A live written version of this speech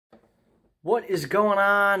What is going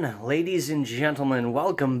on, ladies and gentlemen?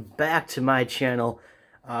 Welcome back to my channel.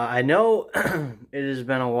 I know it has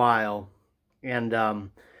been a while, and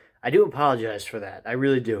I do apologize for that. I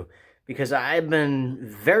really do, because I've been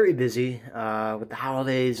very busy with the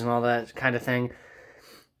holidays and all that kind of thing.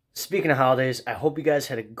 Speaking of holidays, I hope you guys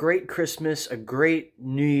had a great Christmas, a great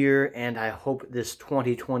New Year, and I hope this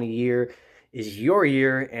 2020 year is your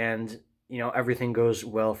year, and you know, everything goes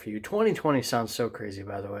well for you. 2020 sounds so crazy,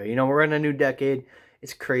 by the way. You know, we're in a new decade.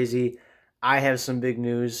 It's crazy. I have some big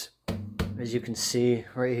news, as you can see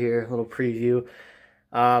right here, a little preview.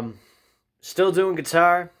 Still doing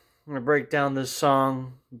guitar. I'm going to break down this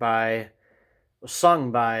song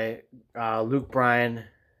sung by Luke Bryan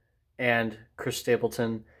and Chris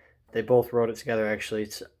Stapleton. They both wrote it together, actually.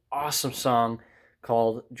 It's an awesome song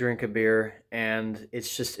called Drink a Beer, and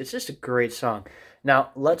it's just a great song.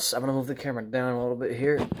 Now, I'm going to move the camera down a little bit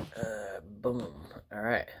here. Boom. All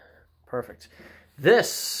right. Perfect.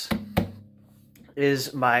 This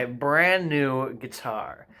is my brand new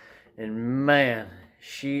guitar. And man,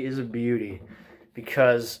 she is a beauty.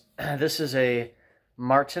 Because this is a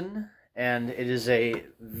Martin, and it is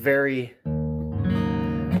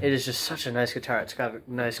just such a nice guitar. It's got a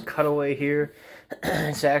nice cutaway here.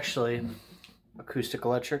 It's actually acoustic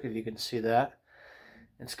electric, if you can see that.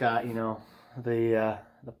 It's got, you know, the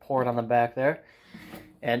port on the back there,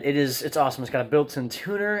 and it's awesome. It's got a built-in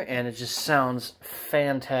tuner, and it just sounds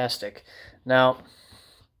fantastic. Now,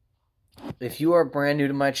 if you are brand new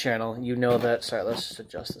to my channel, you know that. Sorry, let's just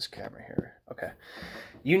adjust this camera here. Okay,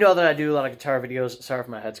 you know that I do a lot of guitar videos. Sorry if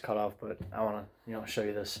my head's cut off, but I want to, you know, show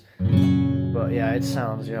you this. But yeah, it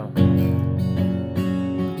sounds, you know,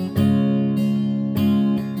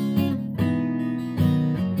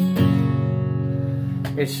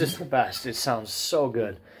 it's just the best. It sounds so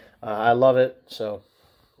good. I love it. So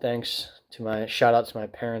shout out to my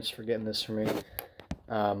parents for getting this for me.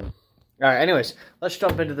 All right, anyways, let's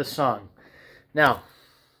jump into the song. Now,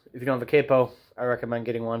 if you don't have a capo, I recommend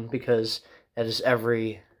getting one, because that is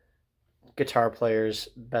every guitar player's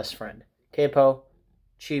best friend. Capo,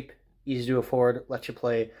 cheap, easy to afford, lets you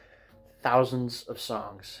play thousands of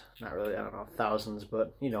songs. Not really, I don't know, thousands,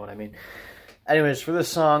 but you know what I mean. Anyways, for this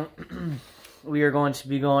song, we are going to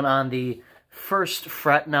be going on the 1st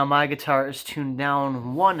fret. Now, my guitar is tuned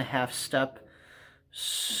down 1/2 step,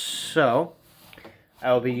 so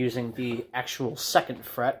I will be using the actual 2nd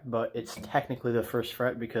fret, but it's technically the 1st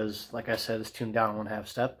fret because, like I said, it's tuned down 1/2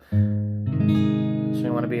 step. So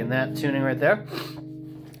you want to be in that tuning right there.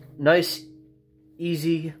 Nice,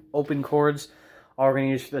 easy, open chords. All we're going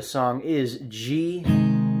to use for this song is G,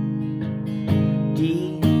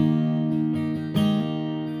 D,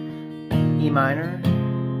 E minor,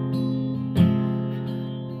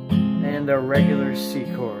 and a regular C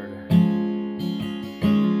chord.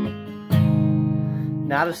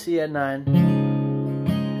 Not a C at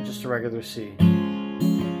 9, just a regular C.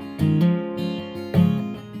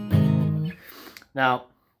 Now,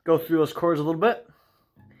 go through those chords a little bit.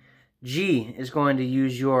 G is going to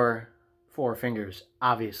use your 4 fingers,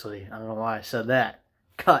 obviously. I don't know why I said that.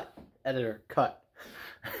 Cut. Editor, cut.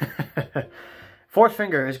 4th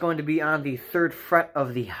finger is going to be on the 3rd fret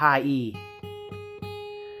of the high E.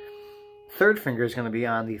 3rd finger is going to be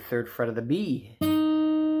on the 3rd fret of the B.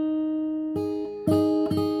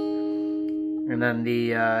 And then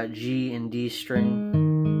the G and D string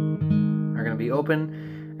are going to be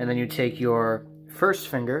open. And then you take your 1st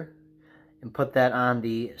finger and put that on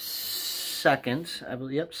the 2nd, I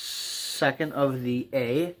believe, yep, 2nd of the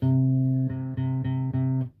A.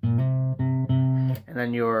 And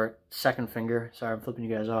then your 2nd finger, sorry, I'm flipping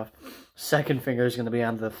you guys off. 2nd finger is going to be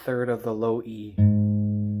on the 3rd of the low E.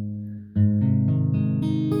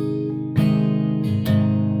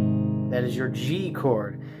 That is your G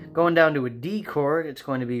chord. Going down to a D chord, it's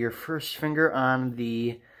going to be your 1st finger on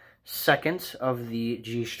the 2nd of the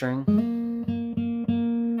G string.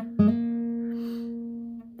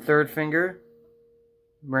 3rd finger,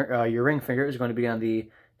 your ring finger, is going to be on the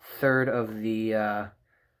 3rd of the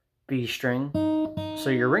B string. So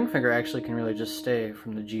your ring finger actually can really just stay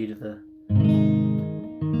from the G to the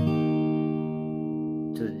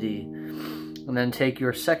D. And then take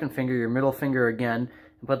your 2nd finger, your middle finger again,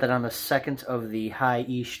 and put that on the 2nd of the high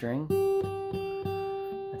E string.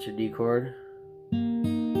 That's your D chord.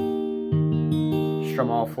 Strum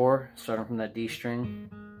all 4, starting from that D string.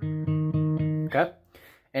 Okay?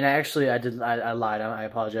 And I lied, I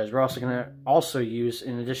apologize. We're also going to use,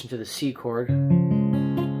 in addition to the C chord, we're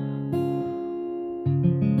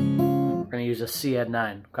going to use a C add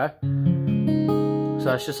 9, okay? So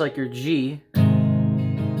that's just like your G.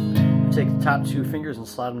 Take the top 2 fingers and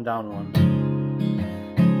slide them down one.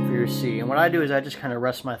 For your your C. And what I do is I just kind of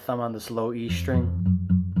rest my thumb on this low E string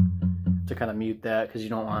to kind of mute that, because you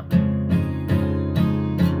don't want... I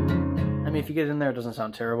mean, if you get it in there, it doesn't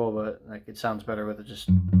sound terrible, but like it sounds better with it just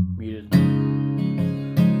muted.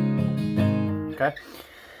 Okay?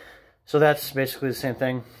 So that's basically the same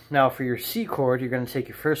thing. Now for your C chord, you're going to take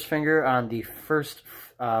your first finger on the first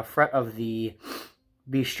fret of the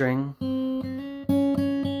B string,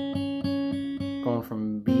 going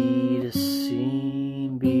from B to C,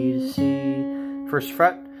 B to C, first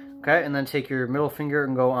fret, okay, and then take your middle finger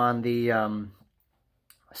and go on the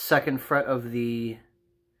second fret of the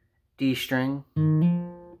D string,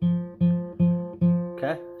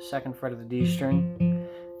 okay, second fret of the D string.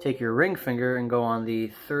 Take your ring finger and go on the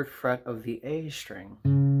third fret of the A string.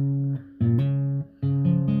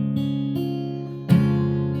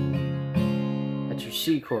 That's your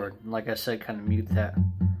C chord. And like I said, kind of mute that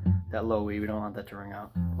low E. We don't want that to ring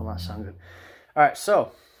out. It will not sound good. All right,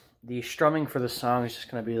 so the strumming for the song is just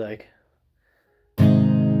going to be like...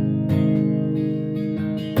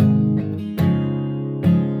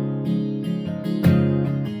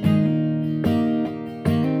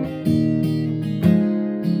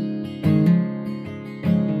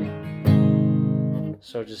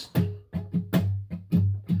 So just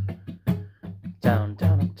down,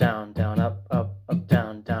 down, up, down, down, up, up, up,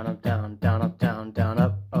 down, down, up, down, down, up, down, down,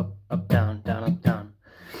 up, up, up, down, down, up, down.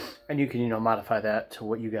 And you can, you know, modify that to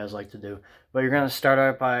what you guys like to do. But you're gonna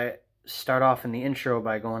start off in the intro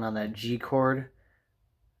by going on that G chord,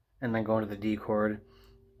 and then going to the D chord.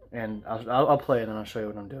 And I'll play it and I'll show you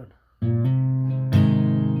what I'm doing.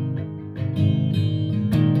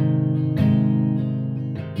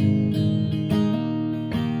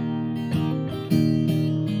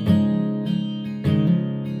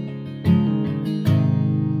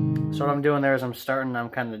 So what I'm doing there is I'm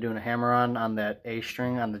kind of doing a hammer on that A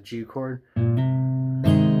string on the G chord.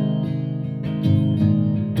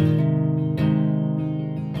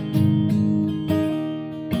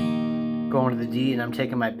 Going to the D, and I'm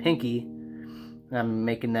taking my pinky and I'm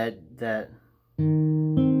making that.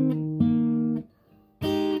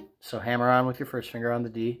 So hammer on with your first finger on the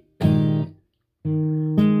D.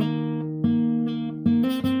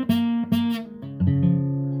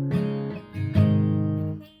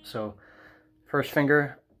 So, first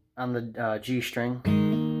finger on the G string,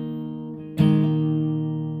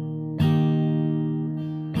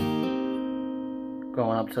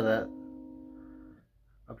 going up to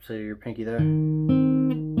your pinky there,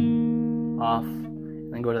 off,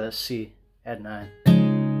 and then go to the C, add 9,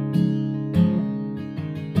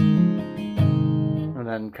 and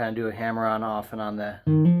then kind of do a hammer on, off, and on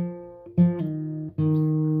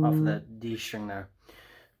off of that D string there.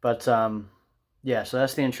 But yeah, so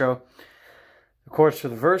that's the intro. The chords for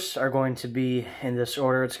the verse are going to be in this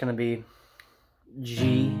order. It's going to be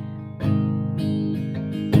G,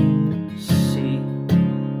 C,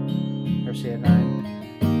 or C at 9,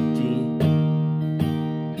 D,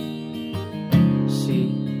 C,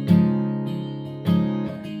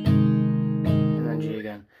 and then G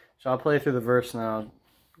again. So I'll play through the verse and then I'll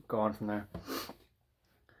go on from there.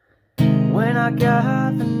 When I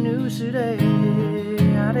got the news today,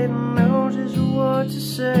 I didn't know just what to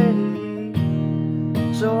say,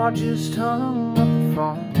 so I just hung up the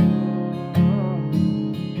phone.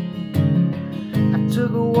 I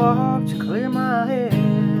took a walk to clear my head.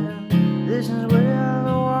 This is where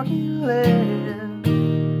the walking led.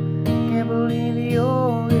 Can't believe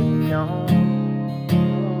you're gone.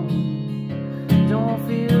 Don't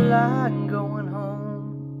feel like going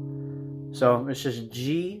home. So it's just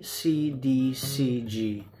G, C, D, C,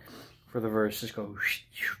 G for the verse. Just go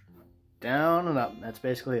down and up. That's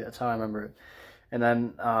basically it. That's how I remember it. And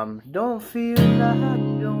then don't feel like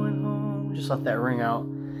going home. Just let that ring out.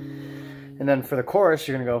 And then for the chorus,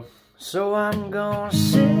 you're gonna go, so I'm gonna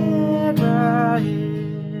sit right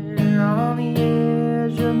here on the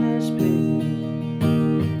edge of this bed,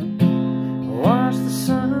 watch the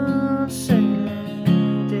sunset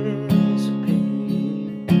disappear,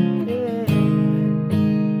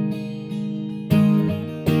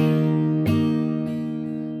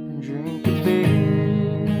 and drink a beer.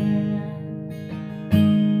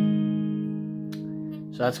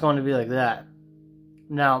 So that's going to be like that.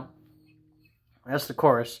 Now, that's the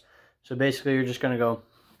chorus. So basically you're just going to go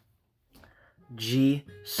G,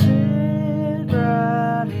 sit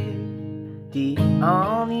right here, D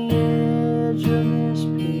on the edge of this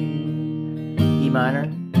pier, E minor,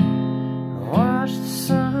 watch the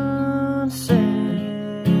sunset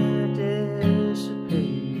disappear,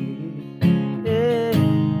 yeah.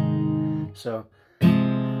 So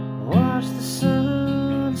watch the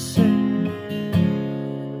sunset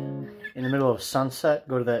in the middle of sunset,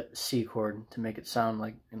 go to that C chord to make it sound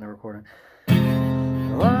like in the recording.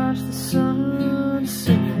 Watch the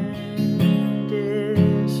sunset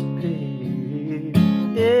disappear.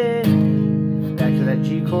 Yeah. Back to that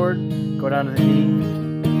G chord, go down to the D,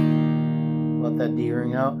 let that D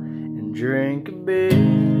ring out, and drink a beer.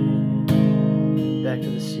 Back to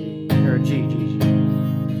the C, or G.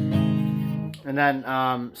 And then,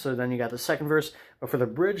 so then you got the second verse, but for the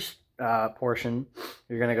bridge portion,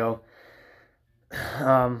 you're gonna go,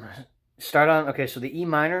 start on, okay, so the E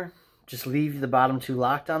minor, just leave the bottom two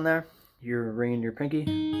locked on there. You're ringing your pinky.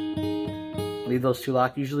 Leave those two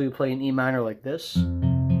locked. Usually we play an E minor like this.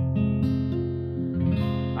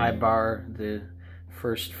 I bar the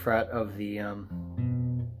first fret of the,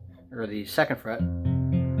 or the second fret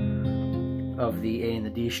of the A and the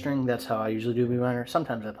D string. That's how I usually do B minor.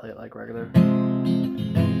 Sometimes I play it like regular.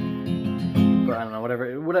 But I don't know,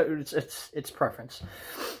 whatever it's preference.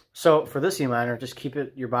 So for this E minor, just keep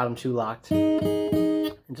it your bottom two locked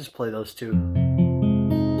and just play those two.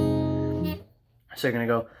 So you're gonna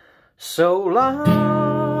go, so long,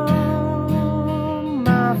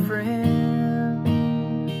 my friend,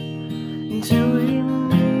 until we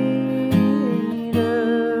meet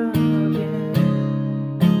again.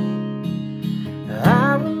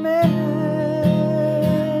 I remember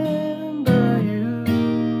you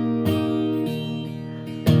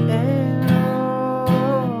and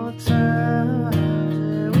all the times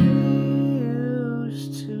that we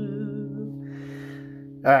used to.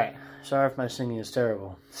 All right. Sorry if my singing is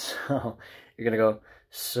terrible. So you're gonna go,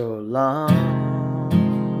 so long,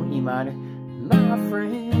 E minor, my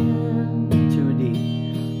friend, to a D,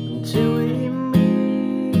 until we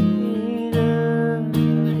meet again.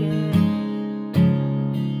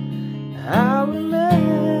 I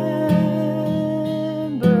remember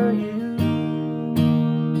you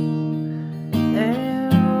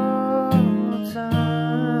and all the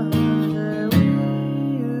times that we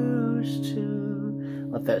used to.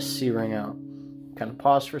 Let that C ring out. Kind of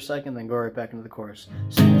pause for a second, then go right back into the chorus.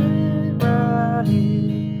 Sit right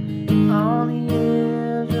here on the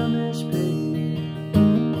edge of this bed.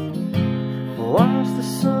 Watch the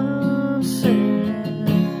sunset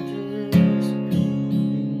disappear.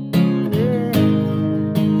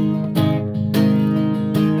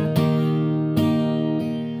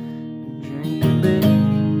 Drink a bit.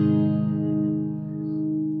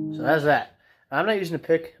 So that's that. I'm not using a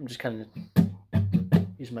pick. I'm just kind of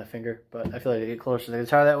using my finger, but I feel like I get closer to the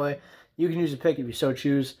guitar that way. You can use a pick if you so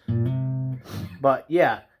choose. But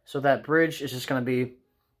yeah, so that bridge is just going to be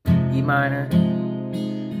E minor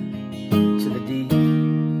to the D,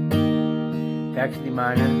 back to D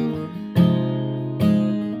minor,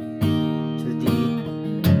 to the D,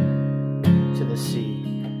 to the C.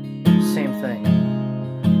 Same thing.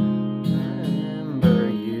 Remember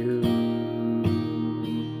you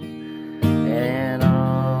and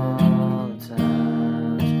all the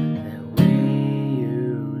times that we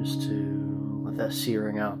used to. Let that C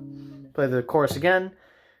ring out. Play the chorus again,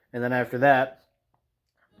 and then after that,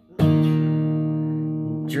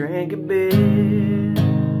 drink a beer.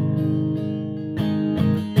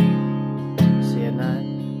 C at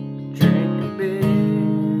 9. Drink a beer.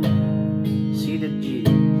 C to G.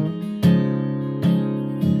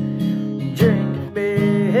 Drink a beer.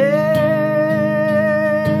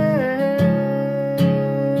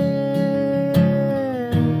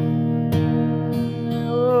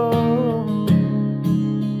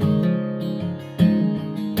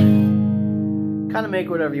 Kind of make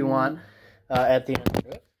whatever you want at the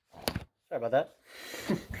end. Sorry about that.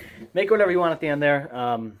 Make whatever you want at the end there.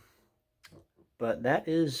 But that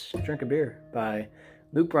is Drink a Beer by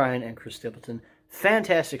Luke Bryan and Chris Stapleton.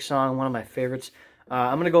 Fantastic song, one of my favorites.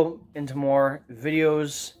 I'm going to go into more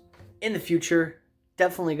videos in the future.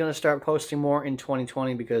 Definitely going to start posting more in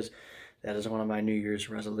 2020 because that is one of my New Year's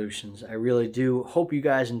resolutions. I really do hope you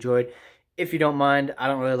guys enjoyed. If you don't mind, I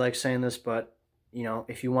don't really like saying this, but you know,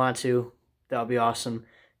 if you want to, that'll be awesome.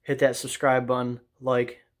 Hit that subscribe button,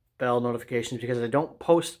 like, bell notifications, because I don't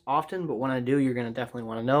post often, but when I do, you're going to definitely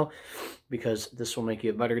want to know, because this will make you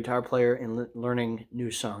a better guitar player in learning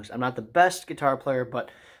new songs. I'm not the best guitar player, but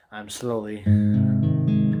I'm slowly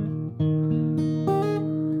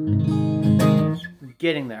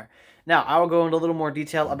getting there. Now, I will go into a little more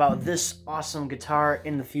detail about this awesome guitar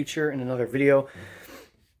in the future in another video.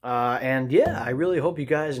 And yeah, I really hope you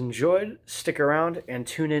guys enjoyed. Stick around and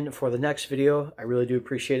tune in for the next video. I really do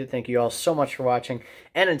appreciate it. Thank you all so much for watching.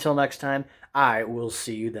 And until next time, I will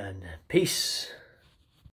see you then. Peace.